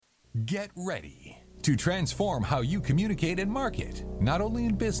Get ready to transform how you communicate and market, not only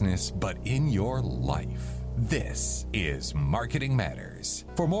in business, but in your life. This is Marketing Matters.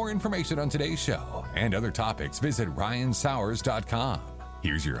 For more information on today's show and other topics, visit RyanSauers.com.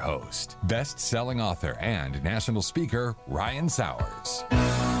 Here's your host, best-selling author and national speaker, Ryan Sauers.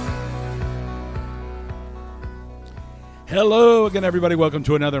 Hello again, everybody. Welcome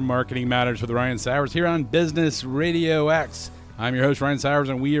to another Marketing Matters with Ryan Sauers here on Business RadioX. I'm your host, Ryan Sauers,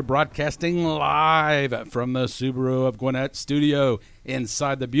 and we are broadcasting live from the Subaru of Gwinnett studio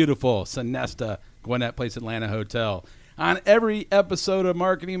inside the beautiful Sonesta Gwinnett Place Atlanta Hotel. On every episode of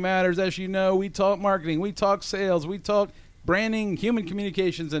Marketing Matters, as you know, we talk marketing, we talk sales, we talk branding, human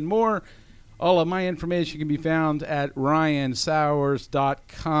communications, and more. All of my information can be found at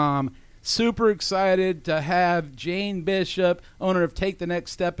RyanSauers.com. Super excited to have Jane Bishop, owner of Take the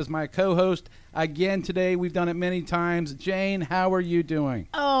Next Step, as my co-host. Again today, we've done it many times. Jane, how are you doing?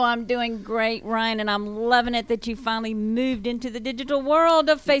 Oh, I'm doing great, Ryan, and I'm loving it that you finally moved into the digital world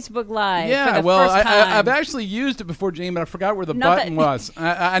of Facebook Live. Yeah, for the well, first time. I've actually used it before, Jane, but I forgot where the button was.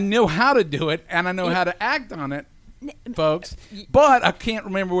 I know how to do it, and I know how to act on it, folks, but I can't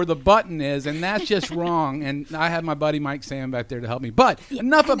remember where the button is, and that's just wrong. And I have my buddy Mike Sam back there to help me. But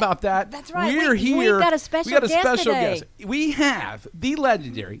enough about that. That's right. We're here. We've got a special guest today. We have the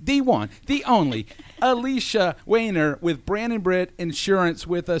legendary, the one, the only, Alicia Wehner with Britt Insurance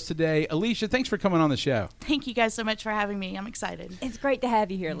with us today. Alicia, thanks for coming on the show. Thank you guys so much for having me. I'm excited. It's great to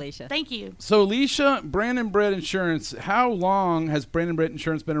have you here, Alicia. Thank you. So, Alicia, Britt Insurance, how long has Britt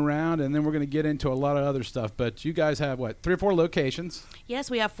Insurance been around? And then we're going to get into a lot of other stuff. But you guys have, 3 or 4 locations?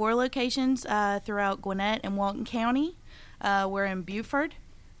 Yes, we have 4 locations throughout Gwinnett and Walton County. We're in Buford,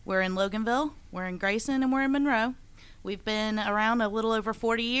 we're in Loganville, we're in Grayson, and we're in Monroe. We've been around a little over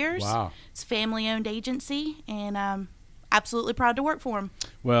 40 years. Wow. It's a family-owned agency, and absolutely proud to work for them.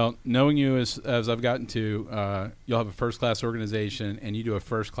 Well, knowing you as I've gotten to, you'll have a first-class organization, and you do a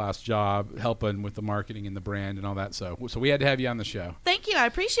first-class job helping with the marketing and the brand and all that. So we had to have you on the show. Thank you. I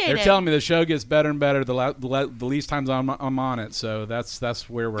appreciate it. They're telling me the show gets better and better the least times I'm on it. So that's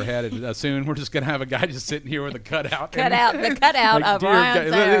where we're headed. Soon we're just going to have a guy just sitting here with a cutout. The cutout of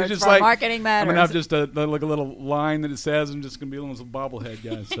Ryan Sauers from Marketing Matters. I'm going to have just a little line that it says. I'm just going to be almost a bobblehead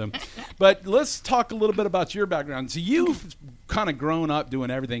guy. So. But let's talk a little bit about your background. So you've kind of grown up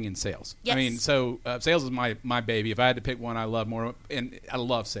doing everything in sales. Yes. I mean, so sales is my baby. If I had to pick one I love more, and I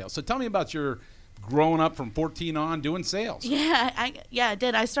love sales. So tell me about your growing up from 14 on doing sales. Yeah, I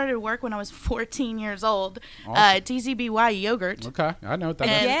did. I started work when I was 14 years old. Awesome. TCBY yogurt. Okay, I know what that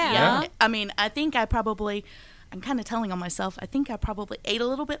And is. Yeah. I mean, I think I'm kind of telling on myself. I think I probably ate a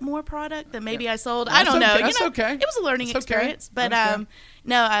little bit more product than maybe I sold. I don't know. That's okay. It was a learning experience. But I've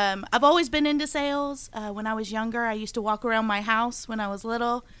always been into sales. When I was younger, I used to walk around my house when I was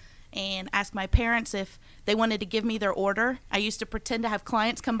little and ask my parents if they wanted to give me their order. I used to pretend to have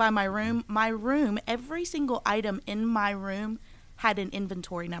clients come by my room. Every single item in my room had an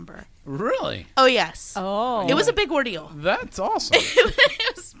inventory number. Really? Oh, yes. Oh. It was a big ordeal. That's awesome.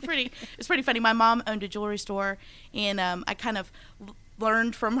 It was pretty funny. My mom owned a jewelry store, and I kind of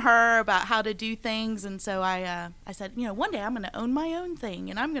learned from her about how to do things. And so I said, one day I'm going to own my own thing,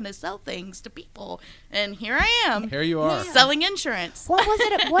 and I'm going to sell things to people. And here I am. Here you are. Selling insurance. What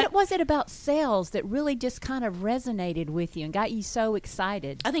was it about sales that really just kind of resonated with you and got you so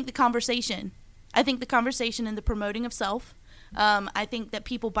excited? I think the conversation and the promoting of self. I think that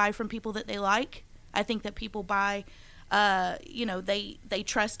people buy from people that they like. I think that people buy, they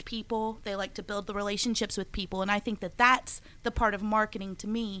trust people. They like to build the relationships with people. And I think that that's the part of marketing to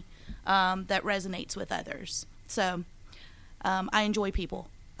me that resonates with others. So I enjoy people.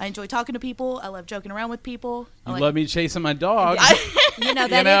 I enjoy talking to people. I love joking around with people. You love me chasing my dog.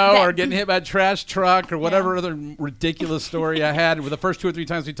 Or getting hit by a trash truck or whatever other ridiculous story I had. With the first 2 or 3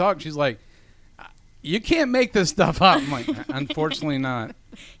 times we talked, she's like, you can't make this stuff up. I'm like, unfortunately not.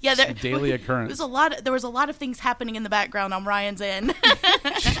 Yeah, it's a daily occurrence. There was a lot of things happening in the background on Ryan's end.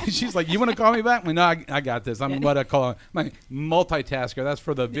 She's like, you want to call me back? I'm like, no, I got this. I'm what I call my multitasker. That's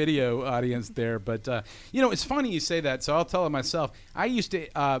for the video audience there. But, it's funny you say that, so I'll tell it myself. I used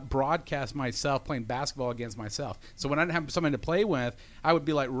to broadcast myself playing basketball against myself. So when I didn't have someone to play with, I would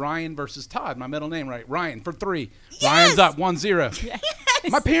be like Ryan versus Todd, my middle name, right? Ryan for 3. Yes! Ryan's up 1-0. Yes!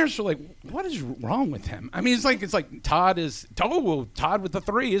 My parents were like, what is wrong with him? I mean, it's like Todd with the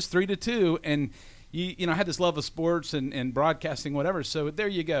 3 is 3-2. And you know, I had this love of sports and broadcasting, whatever. So there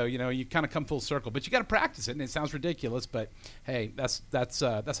you go. You know, you kind of come full circle, but you got to practice it. And it sounds ridiculous, but hey, that's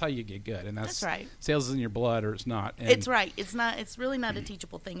how you get good. And that's right. Sales is in your blood, or it's not. And it's right. It's not. It's really not a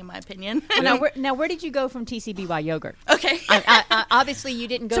teachable thing, in my opinion. Now, where did you go from TCBY Yogurt? Okay. Obviously, you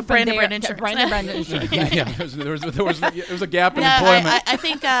didn't go to from Brand Insurance. Yeah, there was a gap in employment. I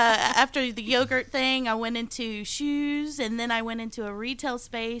think after the yogurt thing, I went into shoes, and then I went into a retail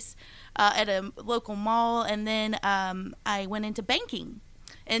space at a local mall, and then I went into banking.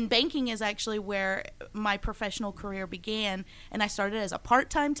 And banking is actually where my professional career began, and I started as a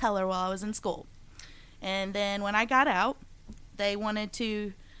part-time teller while I was in school. And then when I got out, they wanted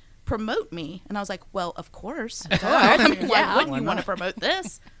to promote me, and I was like, well, of course. Why wouldn't you want to promote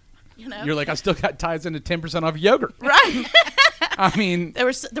this? You know? You're like, I still got ties into 10% off yogurt. Right. I mean, there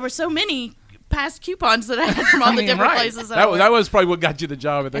were so many past coupons that I had from all the different places. That was probably what got you the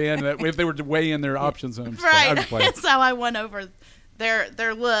job at the end. That if they were to weigh in their options, right? That's how I won over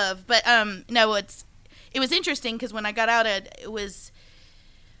their love. But no, it was interesting because when I got out, it was,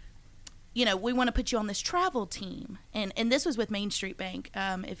 you know, we want to put you on this travel team, and this was with Main Street Bank.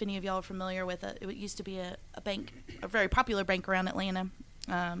 If any of y'all are familiar with it, it used to be a bank, a very popular bank around Atlanta,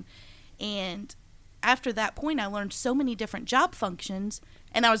 and after that point, I learned so many different job functions,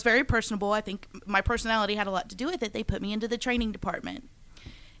 and I was very personable. I think my personality had a lot to do with it. They put me into the training department,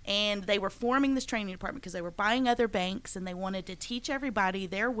 and they were forming this training department because they were buying other banks, and they wanted to teach everybody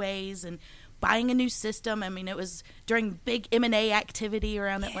their ways and buying a new system. I mean, it was during big M&A activity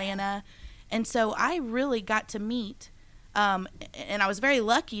around Atlanta, and so I really got to meet, and I was very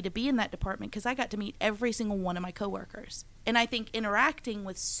lucky to be in that department because I got to meet every single one of my coworkers. And I think interacting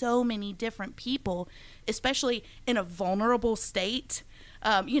with so many different people, especially in a vulnerable state,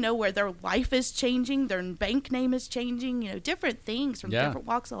 you know, where their life is changing, their bank name is changing, you know, different things from different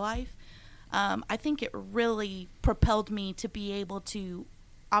walks of life. I think it really propelled me to be able to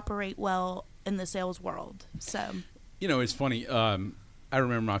operate well in the sales world. So, you know, it's funny. I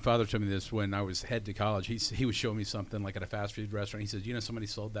remember my father told me this when I was head to college. He was showing me something like at a fast food restaurant. He said, you know, somebody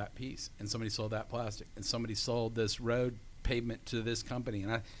sold that piece, and somebody sold that plastic, and somebody sold this road pavement to this company,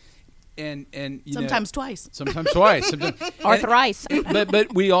 and you sometimes know, twice, or thrice.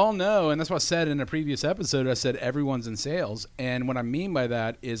 But we all know, and that's what I said in a previous episode. I said everyone's in sales, and what I mean by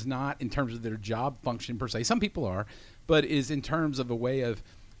that is not in terms of their job function per se. Some people are, but is in terms of a way of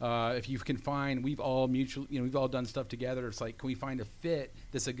if you can find. We've all done stuff together. It's like, can we find a fit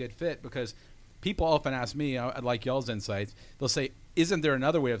that's a good fit? Because people often ask me, I'd like y'all's insights. They'll say, isn't there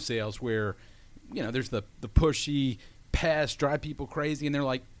another way of sales where, you know, there's the pushy pest, drive people crazy, and they're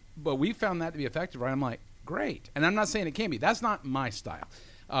like, but we found that to be effective, right? I'm like, great. And I'm not saying it can't be. That's not my style.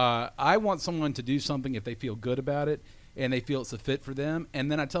 I want someone to do something if they feel good about it and they feel it's a fit for them.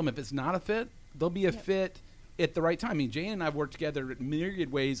 And then I tell them if it's not a fit, there'll be a fit at the right time. I mean, Jane and I have worked together in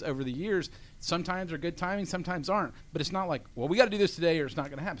myriad ways over the years. Sometimes are good timing, sometimes aren't. But it's not like, well, we got to do this today or it's not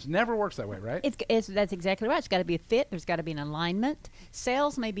going to happen. It never works that way, right? That's exactly right. It's got to be a fit. There's got to be an alignment.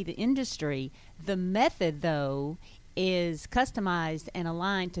 Sales may be the industry. The method, though, is customized and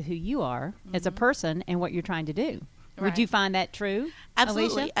aligned to who you are as a person and what you're trying to do. Right. Would you find that true?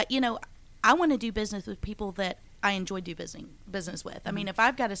 Absolutely. You know, I want to do business with people that I enjoy do business with. I mean, if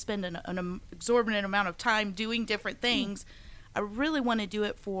I've got to spend an exorbitant amount of time doing different things, I really want to do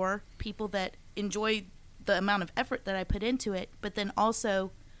it for people that enjoy the amount of effort that I put into it, but then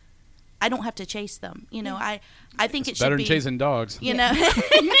also I don't have to chase them. You know, I think it should be better than chasing dogs. You know,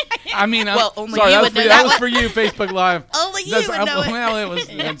 I mean, well, only sorry, you would know that was for you, Facebook Live. Only you would know it. Well, it was.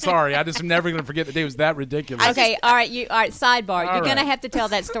 I'm sorry, I just am never going to forget the day it was that ridiculous. Okay, all right. Sidebar. You're going to have to tell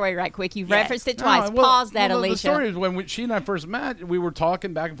that story right quick. You've referenced it twice. Pause that, Alicia. The story is when she and I first met. We were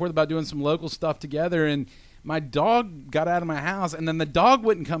talking back and forth about doing some local stuff together, and my dog got out of my house, and then the dog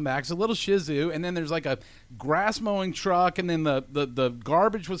wouldn't come back. It's a little Shih Tzu, and then there's like a grass mowing truck, and then the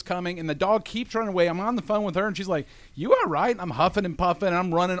garbage was coming, and the dog keeps running away. I'm on the phone with her, and she's like, "You all right?" I'm huffing and puffing, and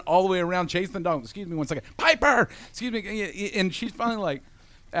I'm running all the way around chasing the dog. Excuse me 1 second. Piper! Excuse me. And she's finally like,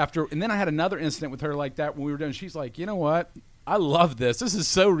 and then I had another incident with her like that when we were done. She's like, you know what? I love this. This is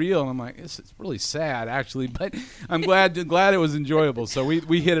so real. And I'm like, it's really sad, actually, but I'm glad it was enjoyable. So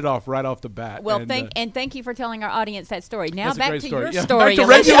we hit it off right off the bat. Well, thank you for telling our audience that story. Now back to your story. Back to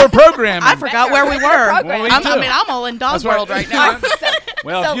regular programming. I forgot where we were. I'm all in dog world right now.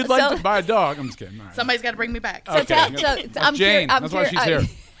 Well, if you'd like to buy a dog, I'm just kidding. Right. Somebody's got to bring me back. Okay. I'm Jane. That's why she's here.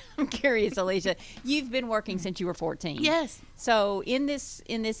 I'm curious, Alicia. You've been working since you were 14. Yes. So in this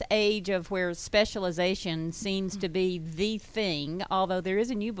age of where specialization seems to be the thing, although there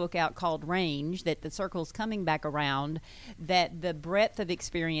is a new book out called Range that the circle's coming back around, that the breadth of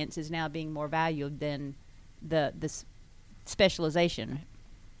experience is now being more valued than the specialization.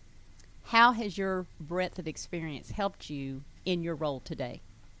 How has your breadth of experience helped you in your role today?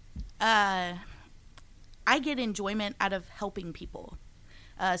 I get enjoyment out of helping people.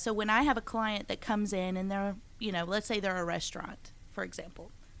 So when I have a client that comes in and they're, let's say they're a restaurant, for example.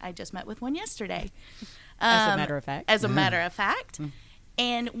 I just met with one yesterday. As a matter of fact. As a matter of fact.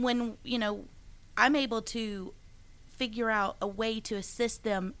 And when, I'm able to figure out a way to assist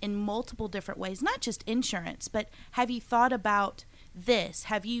them in multiple different ways, not just insurance, but have you thought about this?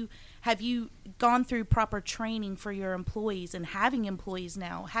 Have you gone through proper training for your employees and having employees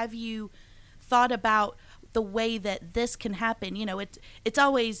now? Have you thought about the way that this can happen? It's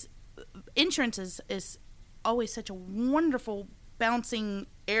always, insurance is always such a wonderful bouncing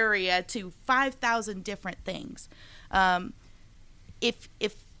area to 5,000 different things. If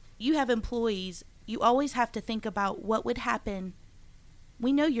you have employees, you always have to think about what would happen.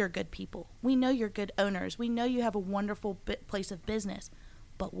 We know you're good people. We know you're good owners. We know you have a wonderful place of business.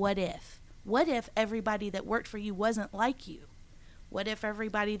 But what if? What if everybody that worked for you wasn't like you? What if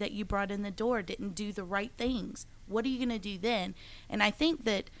everybody that you brought in the door didn't do the right things? What are you going to do then? And I think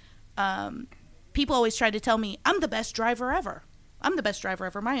that people always try to tell me, I'm the best driver ever. I'm the best driver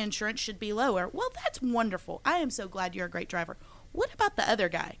ever. My insurance should be lower. Well, that's wonderful. I am so glad you're a great driver. What about the other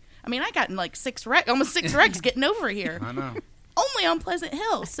guy? I mean, I got in like almost six wrecks getting over here. I know. Only on Pleasant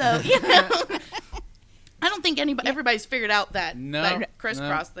Hill. So, I don't think everybody's figured out that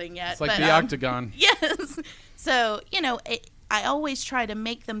crisscross thing yet. It's like the octagon. Yes. So, I always try to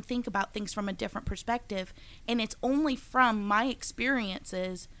make them think about things from a different perspective. And it's only from my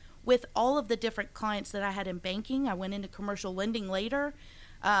experiences with all of the different clients that I had in banking. I went into commercial lending later.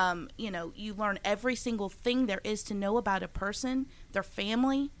 You learn every single thing there is to know about a person, their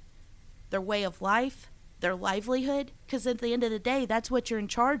family, their way of life, their livelihood, because at the end of the day, that's what you're in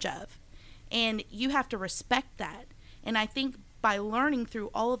charge of. And you have to respect that. And I think by learning through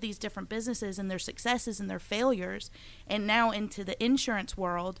all of these different businesses and their successes and their failures, and now into the insurance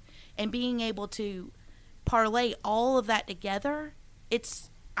world, and being able to parlay all of that together,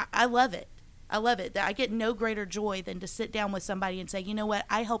 I love it. I love it. I get no greater joy than to sit down with somebody and say, you know what,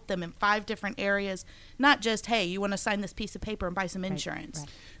 I help them in 5 different areas, not just, hey, you want to sign this piece of paper and buy some insurance.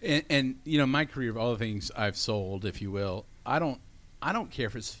 Right. And my career, of all the things I've sold, if you will, I don't care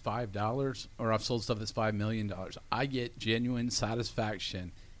if it's $5 or I've sold stuff that's $5 million. I get genuine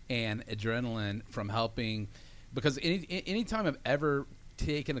satisfaction and adrenaline from helping, because any time I've ever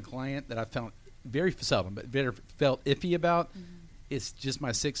taken a client that I found very seldom, but felt iffy about, it's just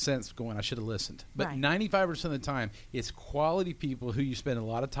my sixth sense going, I should have listened. But 95% of the time, it's quality people who you spend a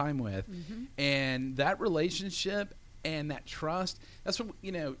lot of time with. And that relationship and that trust, that's what,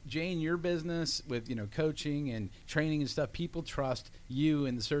 Jane, your business with, coaching and training and stuff, people trust you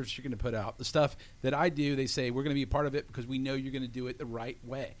and the service you're going to put out. The stuff that I do, they say, we're going to be a part of it because we know you're going to do it the right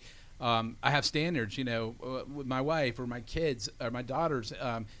way. I have standards, with my wife or my kids or my daughters,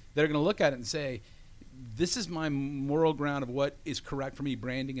 they're going to look at it and say, this is my moral ground of what is correct for me,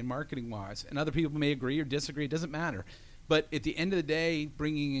 branding and marketing wise. And other people may agree or disagree. It doesn't matter. But at the end of the day,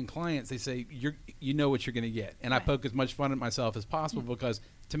 bringing in clients, they say, you know what you're going to get. And I poke as much fun at myself as possible because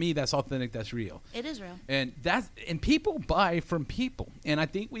to me, that's authentic. That's real. It is real. And people buy from people. And I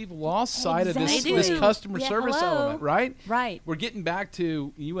think we've lost sight of this customer service element, right? Right. We're getting back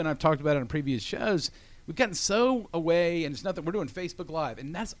to, you and I've talked about it on previous shows, we've gotten so away, and it's nothing. We're doing Facebook Live,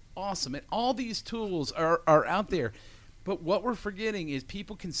 and that's awesome. And all these tools are out there. But what we're forgetting is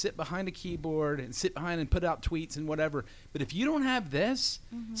people can sit behind a keyboard and sit behind and put out tweets and whatever. But if you don't have this,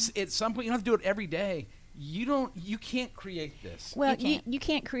 at some point, you don't have to do it every day. You can't create this. Well, you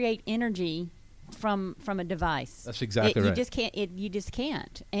can't create energy from a device. That's exactly right. You just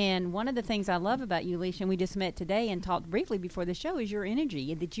can't. And one of the things I love about you, Alicia, and we just met today and talked briefly before the show, is your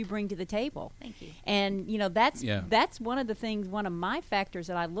energy that you bring to the table. Thank you. And that's one of the things, one of my factors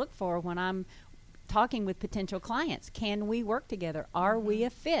that I look for when I'm talking with potential clients. Can we work together? Are we a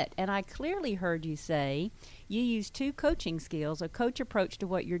fit? And I clearly heard you say You use 2 coaching skills, a coach approach to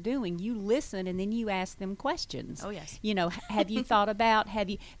what you're doing. You listen, and then you ask them questions. Oh, yes. Have you thought about,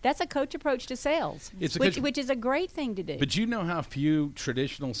 that's a coach approach to sales, which is a great thing to do. But you know how few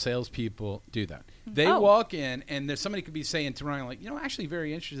traditional salespeople do that. They walk in, and there's somebody could be saying to Ryan, like, actually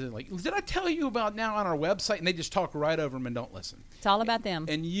very interested. Like, did I tell you about now on our website? And they just talk right over them and don't listen. It's all about them.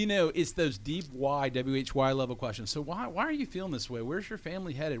 And it's those deep why, WHY level questions. So why are you feeling this way? Where's your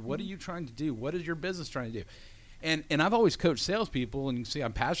family headed? What are you trying to do? What is your business trying to do? And I've always coached salespepeople, and you see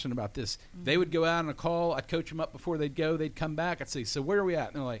I'm passionate about this. They would go out on a call. I'd coach them up before they'd go. They'd come back. I'd say, so where are we at?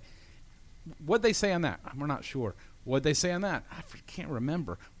 And they're like, what'd they say on that? We're not sure. What'd they say on that? I can't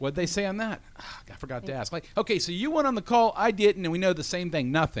remember. What'd they say on that? I forgot to ask. Like, okay, so you went on the call, I didn't, and we know the same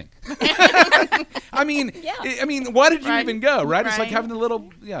thing. Nothing. I mean, why did you even go? Right? It's like having a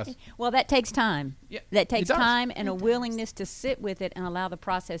little yes. Well, that takes time. Yeah, that takes time and a willingness to sit with it and allow the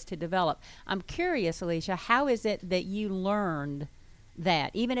process to develop. I'm curious, Alicia, how is it that you learned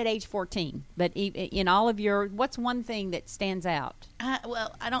that, even at age 14, but in all of what's one thing that stands out?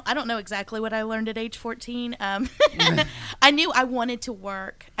 Well, I don't know exactly what I learned at age 14. I knew I wanted to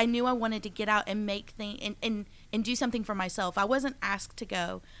work. I knew I wanted to get out and make things and do something for myself. I wasn't asked to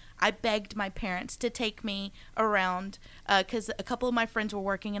go. I begged my parents to take me around because a couple of my friends were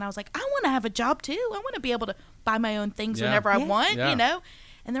working, and I was like, I want to have a job too. I want to be able to buy my own things whenever I want,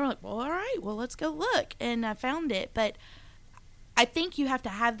 And they were like, well, all right, well, let's go look. And I found it. But I think you have to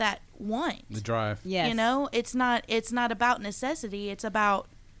have that want. The drive. Yes. It's not about necessity. It's about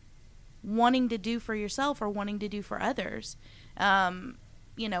wanting to do for yourself or wanting to do for others. I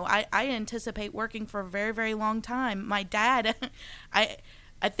anticipate working for a very, very long time. My dad,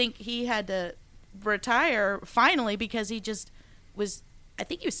 I think he had to retire finally because he just was, I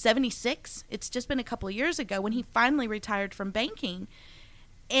think he was 76. It's just been a couple of years ago when he finally retired from banking.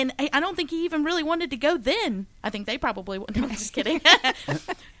 And I don't think he even really wanted to go then. I think they probably wouldn't. No, I'm just kidding.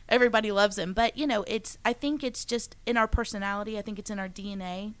 Everybody loves him. But, I think it's just in our personality. I think it's in our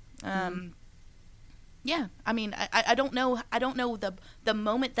DNA. Yeah. I mean, I don't know. I don't know the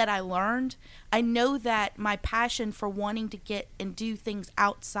moment that I learned. I know that my passion for wanting to get and do things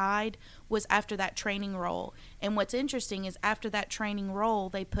outside was after that training role. And what's interesting is after that training role,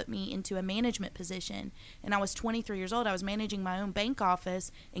 they put me into a management position. And I was 23 years old. I was managing my own bank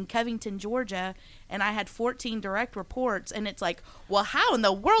office in Covington, Georgia. And I had 14 direct reports. And it's like, well, how in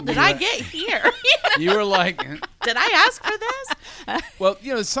the world did I get here? You were like, did I ask for this? Well,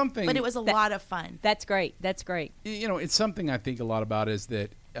 it's something. But it was a lot of fun. That's great. That's great. It's something I think a lot about is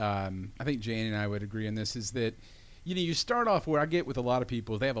that I think Jane and I would agree on this is that, you start off where I get with a lot of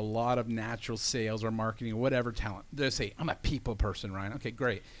people, they have a lot of natural sales or marketing or whatever talent. They say, I'm a people person, Ryan. Okay,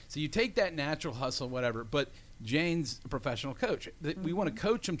 great. So you take that natural hustle, whatever, but Jane's a professional coach. We want to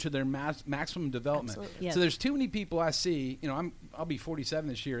coach them to their maximum development. Yes. So there's too many people I see, I'll be 47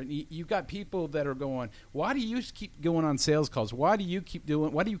 this year, and you've got people that are going, why do you keep going on sales calls? Why do you keep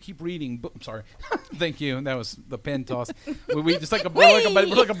reading? I'm sorry. Thank you. That was the pen toss. We just like a baton like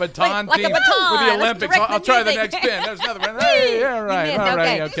team a baton. with the Olympics. I'll try the next pin. There's another one. Hey, yeah, right. All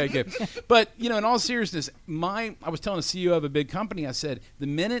right. Okay, good. But, in all seriousness, I was telling the CEO of a big company, I said, the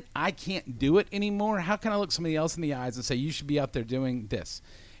minute I can't do it anymore, how can I look somebody else in the eyes and say, you should be out there doing this?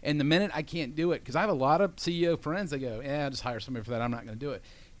 And the minute I can't do it, because I have a lot of CEO friends that go, I'll just hire somebody for that. I'm not going to do it.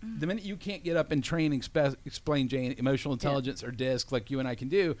 The minute you can't get up and train and explain, Jane, emotional intelligence or DISC like you and I can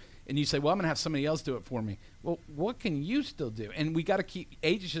do, and you say, well, I'm going to have somebody else do it for me. Well, what can you still do? And we got to keep,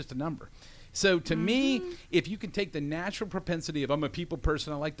 age is just a number. So to me, if you can take the natural propensity of I'm a people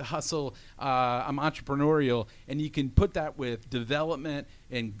person, I like to hustle, I'm entrepreneurial, and you can put that with development,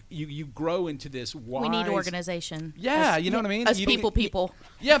 and you grow into this wise. We need organization. Yeah, you know what I mean? Us people.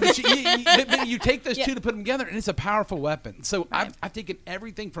 Yeah, but you take those two to put them together, and it's a powerful weapon. So right. I've taken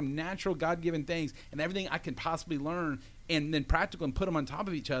everything from natural, God-given things and everything I can possibly learn, and then practical, and put them on top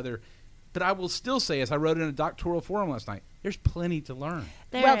of each other. But I will still say, as I wrote in a doctoral forum last night, there's plenty to learn.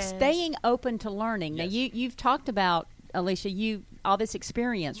 Staying open to learning. Yes. Now, you've talked about, Alicia, all this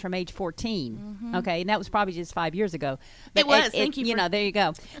experience from age 14. Okay, and that was probably just 5 years ago. But it was. Thank you. There you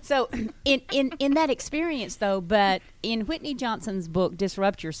go. So in that experience, though, but in Whitney Johnson's book,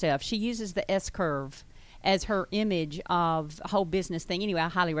 Disrupt Yourself, she uses the S-curve as her image of the whole business thing. Anyway, I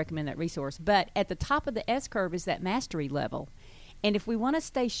highly recommend that resource. But at the top of the S-curve is that mastery level. And if we want to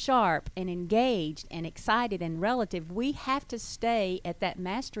stay sharp and engaged and excited and relative, we have to stay at that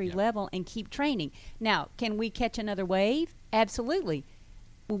mastery level and keep training. Now, can we catch another wave? Absolutely.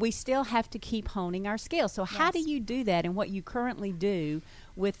 Well, we still have to keep honing our skills. So how do you do that, and what you currently do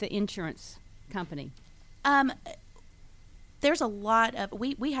with the insurance company? There's a lot of,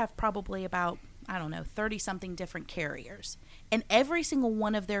 we have probably about, I don't know, 30-something different carriers. And every single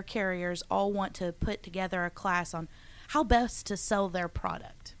one of their carriers all want to put together a class on how best to sell their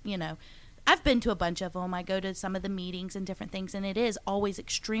product. You know, I've been to a bunch of them. I go to some of the meetings and different things, and it is always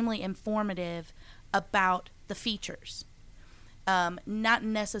extremely informative about the features, not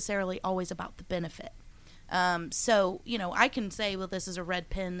necessarily always about the benefit. So, you know, I can say, well, this is a red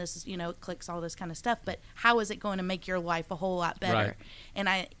pen, this is, you know, it clicks all this kind of stuff, but how is it going to make your life a whole lot better?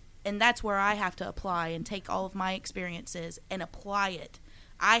 Right. And that's where I have to apply and take all of my experiences and apply it.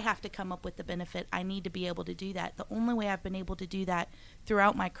 I have to come up with the benefit. I need to be able to do that. The only way I've been able to do that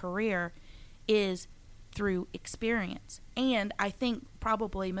throughout my career is through experience. And I think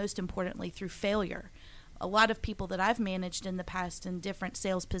probably most importantly through failure. A lot of people that I've managed in the past in different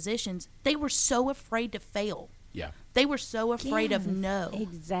sales positions, they were so afraid to fail. Yeah. They were so afraid of no.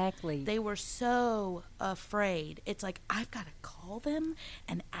 Exactly. They were so afraid. It's like, I've got to call them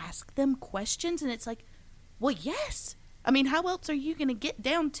and ask them questions. And it's like, well, yes. I mean, how else are you going to get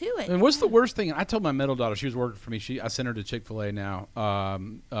down to it? And what's the worst thing? I told my middle daughter, she was working for me. I sent her to Chick-fil-A now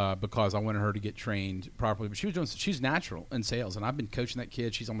because I wanted her to get trained properly. But she's natural in sales, and I've been coaching that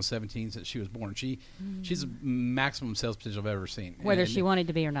kid. She's almost 17 since she was born. She's the maximum sales potential I've ever seen. Whether she wanted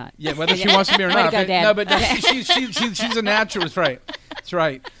to be or not. Yeah, whether she wants to be or Way not. to go, Dad. No, but she's a natural. That's right. That's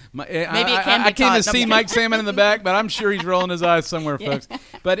right. Maybe it can be I can't even taught. see Mike Salmon in the back, but I'm sure he's rolling his eyes somewhere, folks.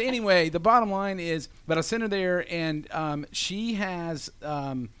 But anyway, the bottom line is, but I sent her there, and she has,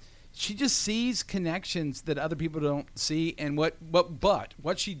 she just sees connections that other people don't see, and what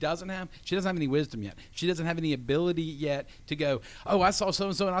she doesn't have any wisdom yet. She doesn't have any ability yet to go, oh, I saw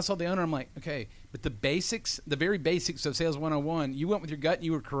so-and-so, and I saw the owner. I'm like, okay, but the basics, the very basics of Sales 101, you went with your gut, and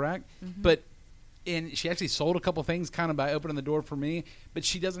you were correct, but and she actually sold a couple things kind of by opening the door for me, but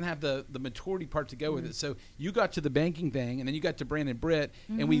she doesn't have the maturity part to go with it. So you got to the banking thing, and then you got to Brandon and Britt,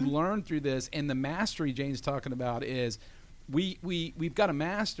 and we learned through this. And the mastery Jane's talking about is we've got to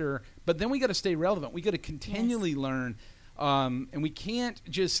master, but then we got to stay relevant. We got to continually learn. And we can't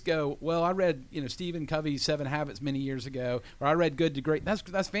just go, well, I read, Stephen Covey's 7 Habits many years ago, or I read Good to Great.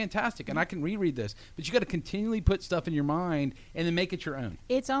 That's fantastic, and I can reread this. But you got to continually put stuff in your mind and then make it your own.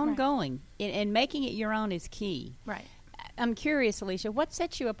 It's ongoing, and making it your own is key. Right. I'm curious, Alicia, what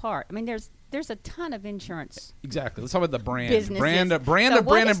sets you apart? I mean, there's a ton of insurance. Exactly. Let's talk about the brand. Businesses. Brand so of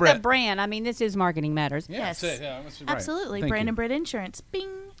what Brand is and Britt. the brand? I mean, this is Marketing Matters. Yeah, Yes. that's it. Yeah, that's right. Absolutely. Thank Brand you. and Britt Insurance. Bing.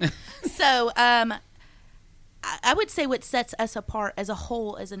 So, I would say what sets us apart as a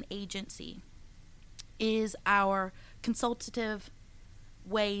whole as an agency is our consultative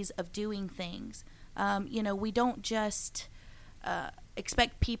ways of doing things. We don't just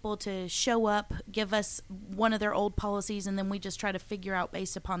expect people to show up, give us one of their old policies, and then we just try to figure out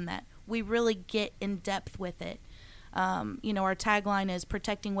based upon that. We really get in depth with it. Our tagline is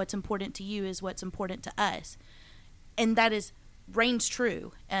protecting what's important to you is what's important to us. And that reigns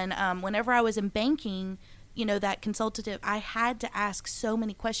true. And whenever I was in banking, that consultative, I had to ask so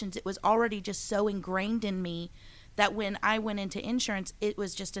many questions. It was already just so ingrained in me that when I went into insurance, it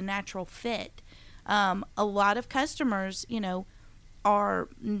was just a natural fit. A lot of customers, are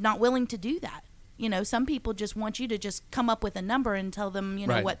not willing to do that. Some people just want you to just come up with a number and tell them,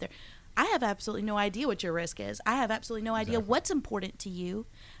 Right. what they're. I have absolutely no idea what your risk is. I have absolutely no idea what's important to you.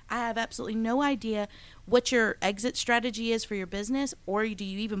 I have absolutely no idea what your exit strategy is for your business, or do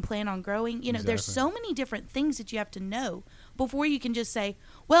you even plan on growing? There's so many different things that you have to know before you can just say,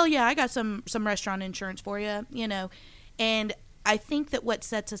 well, yeah, I got some restaurant insurance for you, And I think that what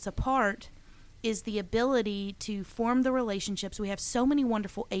sets us apart is the ability to form the relationships. We have so many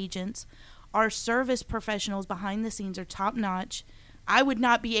wonderful agents. Our service professionals behind the scenes are top notch. I would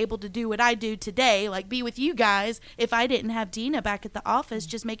not be able to do what I do today, like be with you guys, if I didn't have Dina back at the office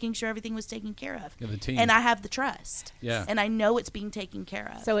just making sure everything was taken care of. Yeah, the team. And I have the trust. Yeah. And I know it's being taken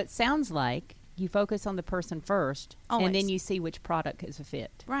care of. So it sounds like you focus on the person first, Always. and then you see which product is a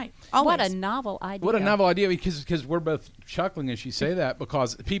fit. Right. Always. What a novel idea. What a novel idea, because we're both chuckling as you say that,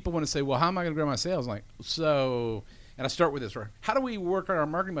 because people want to say, well, how am I going to grow my sales? I'm like, and I start with this, right? How do we work on our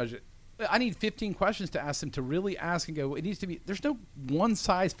marketing budget? I need 15 questions to ask them to really ask and go, it needs to be, there's no one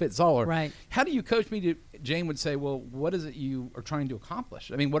size fits all. Or right. How do you coach me to, Jane would say, well, what is it you are trying to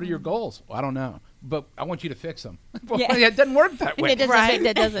accomplish? I mean, what are your goals? Well, I don't know, but I want you to fix them. Well, Yeah. it doesn't work that way. It doesn't, Right.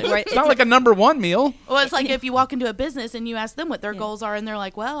 It doesn't, right. It's not like a number one meal. Well, it's like if you walk into a business and you ask them what their goals are, and they're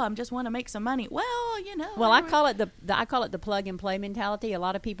like, well, I just want to make some money. Well, Well, I call it the plug and play mentality. A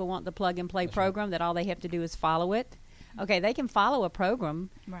lot of people want the plug and play program that all they have to do is follow it. Okay, they can follow a program,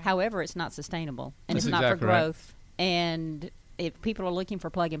 Right. however, it's not sustainable and That's it's not exactly for right. growth. And if people are looking for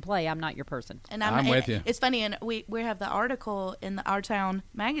plug and play, I'm not your person. And I'm with you. It's funny, and we have the article in the Our Town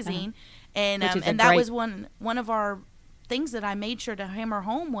magazine, and Which is and that was one of our things that I made sure to hammer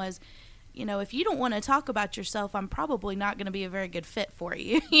home was, if you don't want to talk about yourself, I'm probably not going to be a very good fit for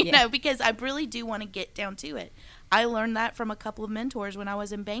you, you know, because I really do want to get down to it. I learned that from a couple of mentors when I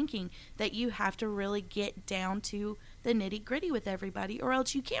was in banking, that you have to really get down to the nitty gritty with everybody, or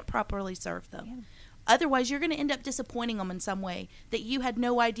else you can't properly serve them. Yeah. Otherwise, you're going to end up disappointing them in some way that you had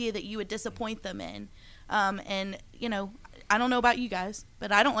no idea that you would disappoint them in. And, I don't know about you guys,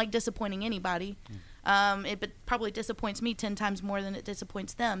 but I don't like disappointing anybody. It probably disappoints me 10 times more than it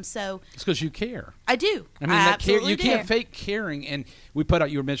disappoints them. So it's because you care. I do. I mean, you can't fake caring. And we put out,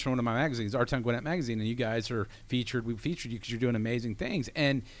 you were mentioning one of my magazines, Our Town Gwinnett magazine, and you guys are featured. We featured you because you're doing amazing things.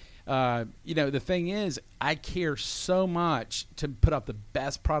 And the thing is, I care so much to put out the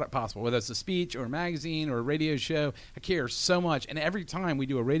best product possible, whether it's a speech or a magazine or a radio show. I care so much. And every time we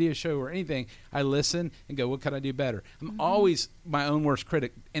do a radio show or anything, I listen and go, what can I do better? I'm always my own worst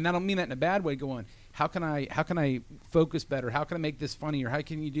critic. And I don't mean that in a bad way, going, how can I focus better? How can I make this funnier? How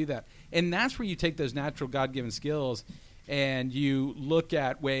can you do that? And that's where you take those natural God-given skills and you look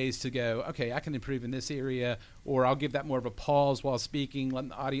at ways to go, okay, I can improve in this area, or I'll give that more of a pause while speaking, let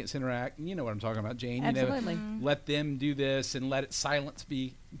the audience interact. You know what I'm talking about, Jane. Absolutely. Let them do this and let silence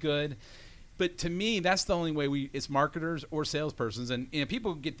be good. But to me, that's the only way it's marketers or salespersons. And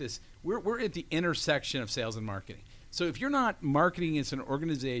people get this. We're at the intersection of sales and marketing. So if you're not marketing as an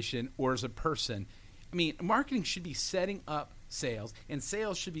organization or as a person, I mean, marketing should be setting up sales, and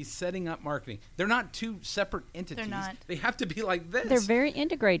sales should be setting up marketing. They're not two separate entities. They're not. They have to be like this. They're very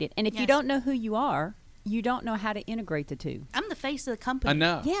integrated. And if you don't know who you are, you don't know how to integrate the two. I'm the face of the company. I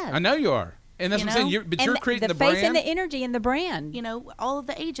know. Yeah. I know you are. And that's what I'm saying. You're creating the face brand. and the energy and the brand. All of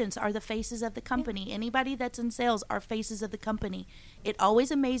the agents are the faces of the company. Yeah. Anybody that's in sales are faces of the company. It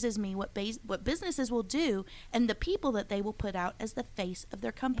always amazes me what businesses will do and the people that they will put out as the face of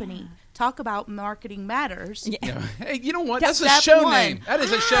their company. Yeah. Talk about marketing matters. Yeah. Hey, you know what? That's a show name. That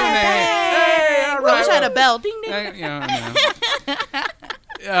is a show name. Hey, all right. I wish I had a bell. Ding, ding.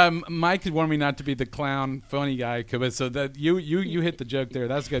 Mike had wanted me not to be the clown, funny guy, so that you hit the joke there.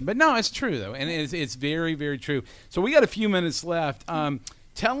 That's good, but no, it's true though, and it's very, very true. So we got a few minutes left.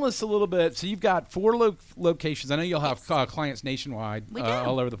 Tell us a little bit. So you've got 4 locations. I know you'll have clients nationwide,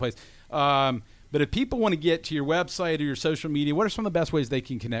 all over the place. But if people want to get to your website or your social media, what are some of the best ways they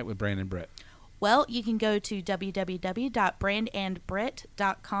can connect with Brand and Britt? Well, you can go to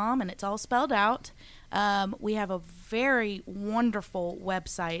www.brandandbritt.com, and it's all spelled out. We have a very wonderful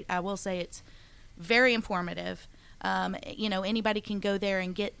website. I will say it's very informative. Anybody can go there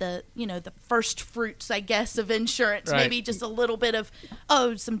and get the first fruits, I guess, of insurance. Right. Maybe just a little bit of,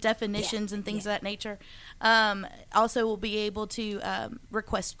 some definitions and things of that nature. Also, we'll be able to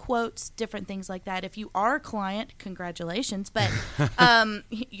request quotes, different things like that. If you are a client, congratulations, but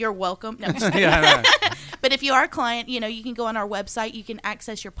you're welcome. No, but if you are a client, you can go on our website. You can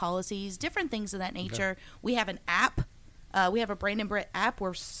access your policies, different things of that nature. Okay. We have an app. We have a Brand and Britt app.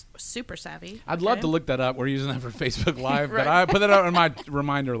 We're super savvy. I'd love to look that up. We're using that for Facebook Live, right. But I put that on my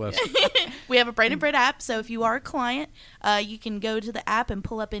reminder list. We have a Brand and Britt app, so if you are a client, you can go to the app and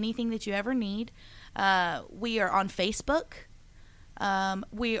pull up anything that you ever need. We are on Facebook.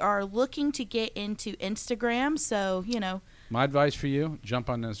 We are looking to get into Instagram, so, My advice for you, jump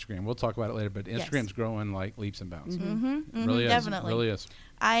on Instagram. We'll talk about it later, but Instagram's growing like leaps and bounds. Mm-hmm. Really is. Definitely. Really is.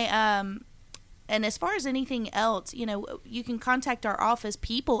 And as far as anything else, you can contact our office.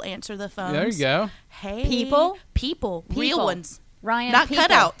 People answer the phones. There you go. Hey. People. Real ones. Ryan, not people.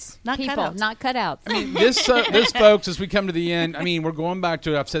 Cutouts. Not cutouts. I mean, this folks, as we come to the end, I mean, we're going back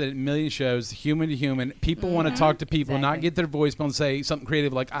to, I've said it a million shows, human to human. People want to talk to people, not get their voicemail and say something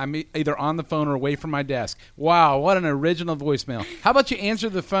creative like, I'm either on the phone or away from my desk. Wow, what an original voicemail. How about you answer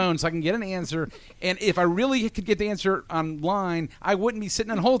the phone so I can get an answer? And if I really could get the answer online, I wouldn't be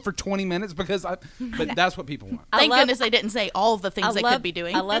sitting on hold for 20 minutes but that's what people want. Thank goodness they didn't say all of the things they could be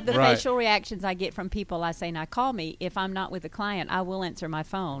doing. I love the facial reactions I get from people. I say, now call me. If I'm not with the client, I will answer my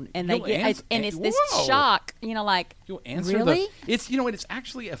phone, and it's this shock, like, you'll answer really? It's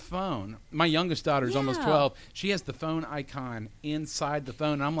actually a phone. My youngest daughter is almost 12. She has the phone icon inside the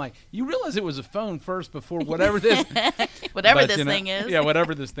phone, and I'm like, you realize it was a phone first before whatever this thing is. Yeah,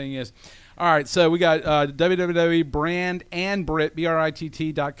 whatever this thing is. All right, so we got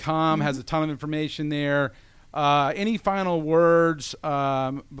www.brandandbritt.com has a ton of information there. Any final words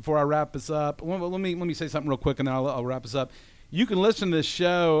before I wrap this up? Let me say something real quick, and then I'll wrap this up. You can listen to this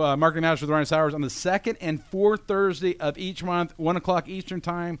show, Marketing Matters with Ryan Sauers, on the second and fourth Thursday of each month, 1 o'clock Eastern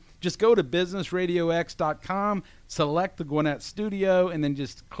Time. Just go to businessradiox.com, select the Gwinnett Studio, and then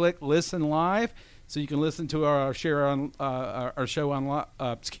just click Listen Live. So you can listen to our show on.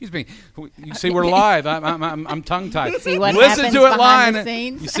 Excuse me. You see, we're live. I'm tongue tied. See what listen happens to it behind live. the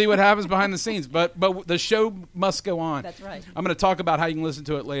scenes. You see what happens behind the scenes. But the show must go on. That's right. I'm going to talk about how you can listen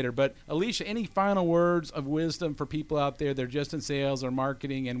to it later. But Alicia, any final words of wisdom for people out there? They're just in sales or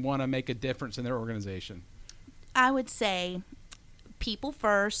marketing and want to make a difference in their organization. I would say, people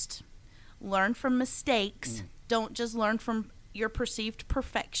first. Learn from mistakes. Don't just learn from your perceived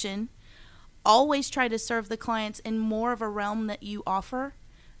perfection. Always try to serve the clients in more of a realm that you offer.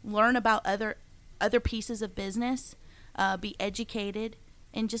 Learn about other pieces of business. Be educated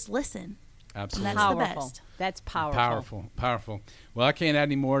and just listen. Absolutely. And that's Powerful. the best. That's powerful. Powerful. Well, I can't add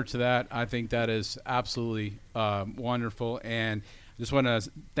any more to that. I think that is absolutely wonderful. And just want to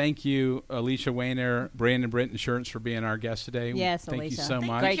thank you, Alicia Wehner, Britt, Insurance, for being our guest today. Yes, thank Alicia. you so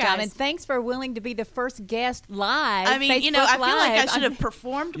much. Great you job. guys. And thanks for willing to be the first guest live. I mean, Facebook I feel like I Live. should have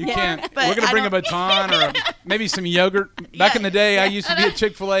performed You more. can't. But We're going to I bring a don't- baton or maybe some yogurt. Back in the day, I used to be at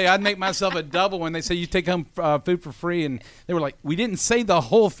Chick-fil-A. I'd make myself a double when they say you take home food for free. And they were like, we didn't say the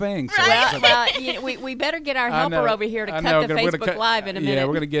whole thing. So We better get our I helper know. over here to I cut know. the We're gonna Facebook cut- Live in a minute. Yeah,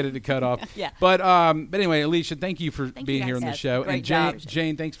 we're going to get it to cut off. Yeah. But anyway, Alicia, thank you for Thank being you here guys. on the Yes, show. great And job.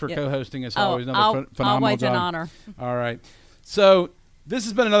 Jane, thanks for Yeah. co-hosting us. Oh, Always another phenomenal always job. an honor. All right. So this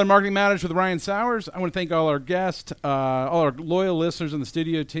has been another Marketing Matters with Ryan Sauers. I want to thank all our guests, all our loyal listeners and the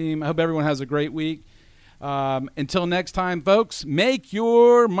studio team. I hope everyone has a great week. Until next time, folks, make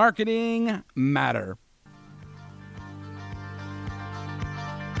your marketing matter.